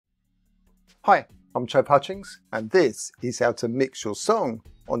Hi, I'm Trev Hutchings, and this is how to mix your song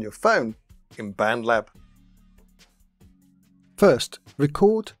on your phone in Bandlab. First,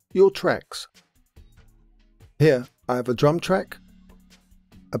 record your tracks. Here I have a drum track,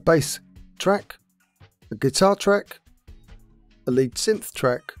 a bass track, a guitar track, a lead synth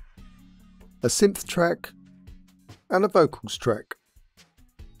track, a synth track, and a vocals track.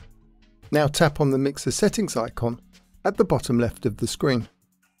 Now tap on the mixer settings icon at the bottom left of the screen.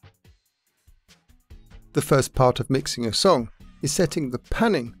 The first part of mixing a song is setting the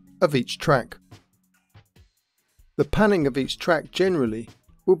panning of each track. The panning of each track generally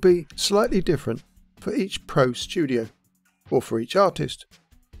will be slightly different for each pro studio, or for each artist,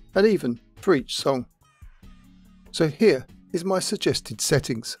 and even for each song. So here is my suggested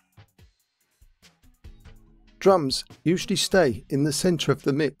settings. Drums usually stay in the centre of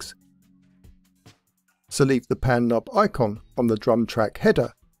the mix, so leave the pan knob icon on the drum track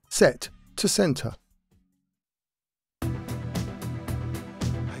header set to centre.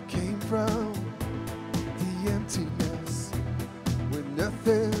 I came from the emptiness with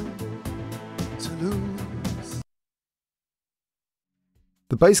nothing to lose.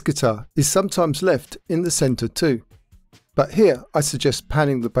 The bass guitar is sometimes left in the centre too, but here I suggest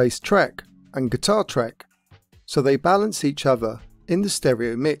panning the bass track and guitar track so they balance each other in the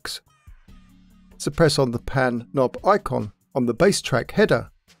stereo mix. So press on the pan knob icon on the bass track header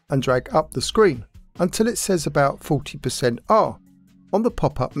and drag up the screen until it says about 40% R on the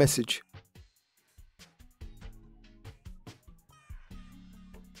pop-up message.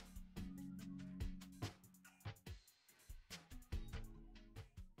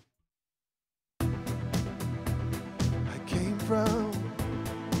 I came from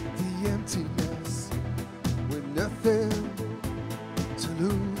the emptiness with nothing to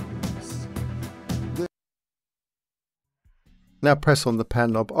lose. Now press on the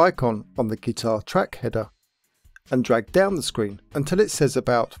pan knob icon on the guitar track header and drag down the screen until it says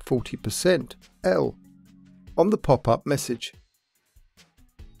about 40% L on the pop-up message.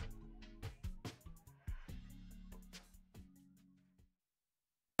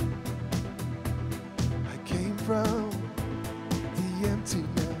 I came from the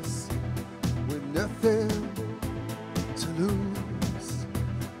emptiness with nothing to lose.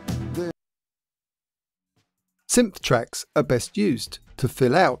 Synth tracks are best used to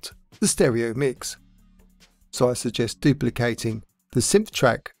fill out the stereo mix, so I suggest duplicating the synth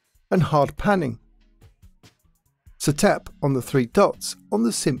track and hard panning. So tap on the three dots on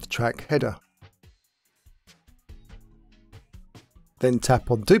the synth track header. Then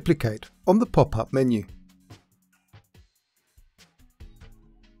tap on duplicate on the pop-up menu.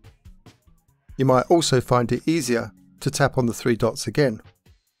 You might also find it easier to tap on the three dots again,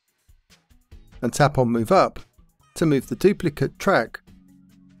 and tap on move up to move the duplicate track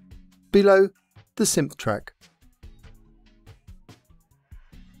below the synth track.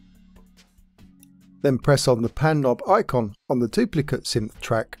 Then press on the pan knob icon on the duplicate synth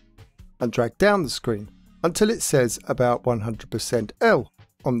track and drag down the screen until it says about 100% L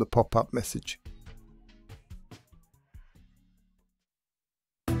on the pop-up message.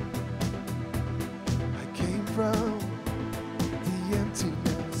 I came from the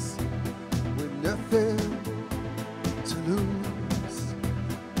emptiness with nothing to lose.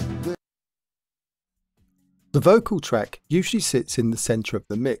 The vocal track usually sits in the centre of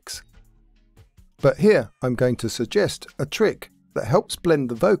the mix, but here I'm going to suggest a trick that helps blend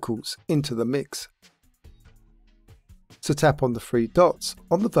the vocals into the mix. So tap on the three dots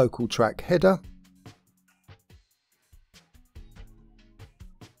on the vocal track header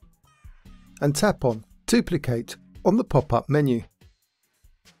and tap on duplicate on the pop-up menu.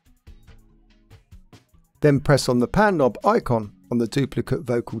 Then press on the pan knob icon on the duplicate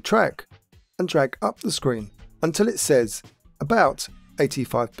vocal track and drag up the screen until it says about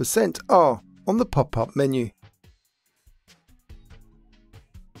 85% R on the pop-up menu.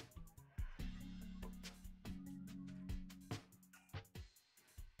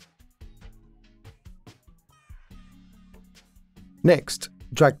 Next,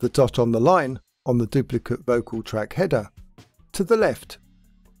 drag the dot on the line on the duplicate vocal track header to the left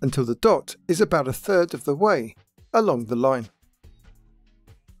until the dot is about a third of the way along the line.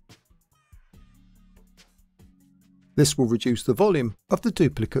 This will reduce the volume of the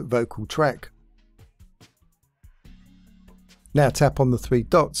duplicate vocal track. Now tap on the three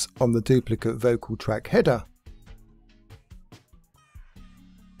dots on the duplicate vocal track header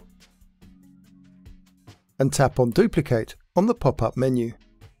and tap on duplicate on the pop-up menu.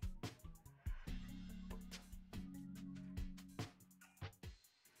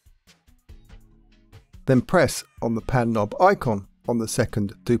 Then press on the pan knob icon on the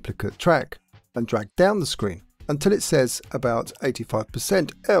second duplicate track and drag down the screen until it says about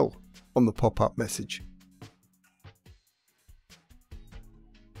 85% L on the pop-up message.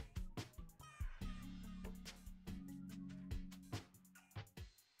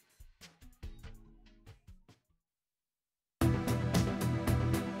 I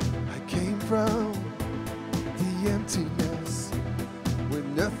came from the emptiness with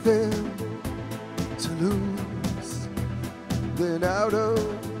nothing to lose. Then out of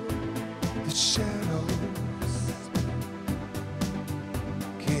the shadows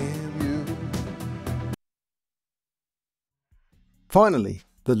came you. Finally,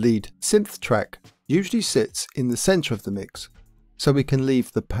 the lead synth track usually sits in the center of the mix, so we can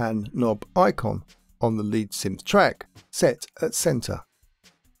leave the pan knob icon on the lead synth track set at center.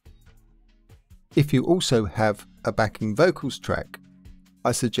 If you also have a backing vocals track,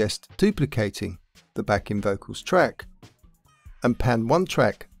 I suggest duplicating the backing vocals track and pan one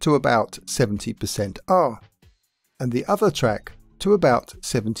track to about 70% R and the other track to about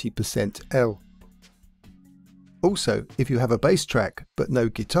 70% L. Also, if you have a bass track but no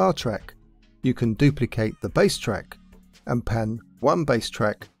guitar track, you can duplicate the bass track and pan one bass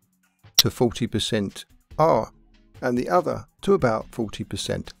track to 40% R and the other to about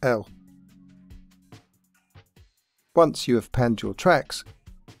 40% L. Once you have panned your tracks,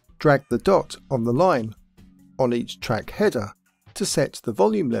 drag the dot on the line on each track header to set the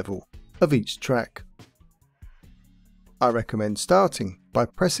volume level of each track. I recommend starting by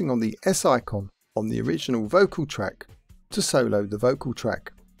pressing on the S icon on the original vocal track to solo the vocal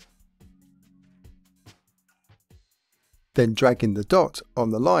track. Then dragging the dot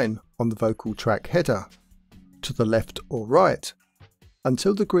on the line on the vocal track header to the left or right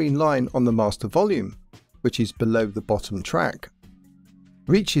until the green line on the master volume, which is below the bottom track,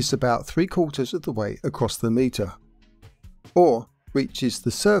 reaches about 3/4 of the way across the meter, or reaches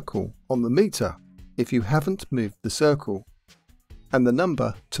the circle on the meter if you haven't moved the circle, and the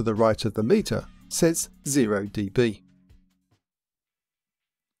number to the right of the meter says 0 dB.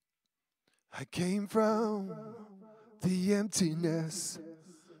 I came from the emptiness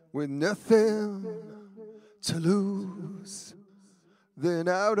with nothing to lose. Then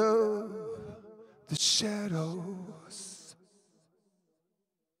out of the shadows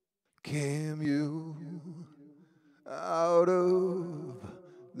came you. Out of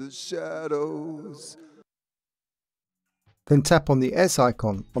the shadows. Then tap on the S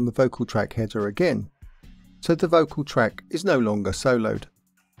icon on the vocal track header again, so the vocal track is no longer soloed.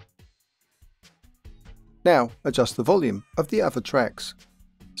 Now adjust the volume of the other tracks,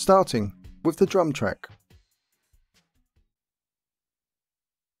 starting with the drum track.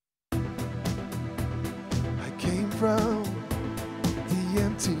 I came from the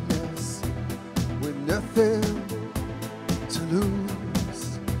emptiness with nothing to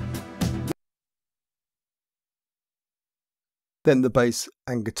lose. Then the bass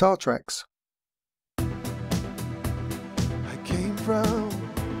and guitar tracks. I came from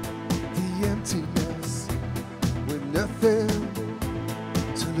the emptiness with nothing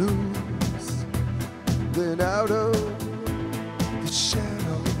to lose. Then out of the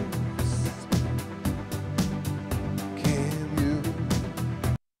shadows came you.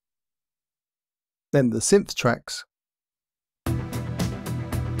 Then the synth tracks.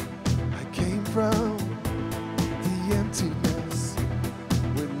 I came from the emptiness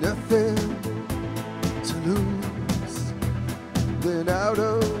with nothing to lose. Then out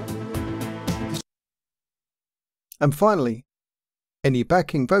of the... And finally, any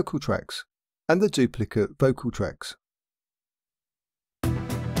backing vocal tracks and the duplicate vocal tracks. I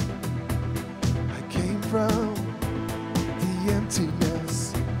came from the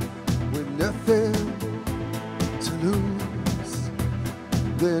emptiness with nothing to lose.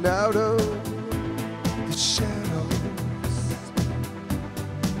 Then out of the shadows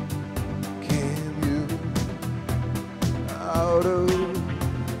came you. Out of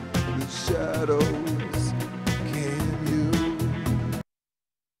the shadows came you.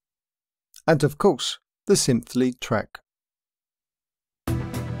 And of course, the synth lead track.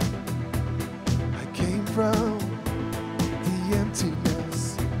 I came from the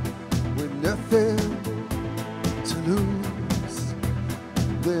emptiness with nothing to lose.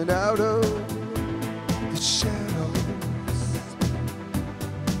 Then out of the shadows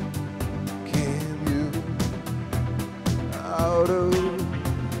came you. Out of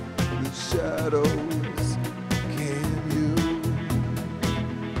the shadows came you.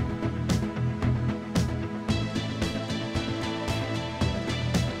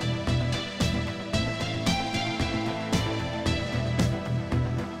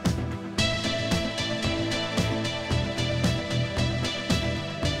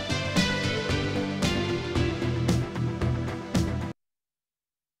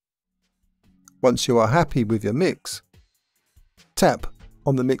 Once you are happy with your mix, tap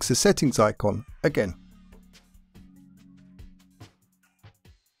on the mixer settings icon again.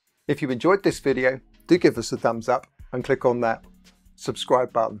 If you enjoyed this video, do give us a thumbs up and click on that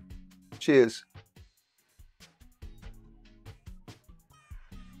subscribe button. Cheers.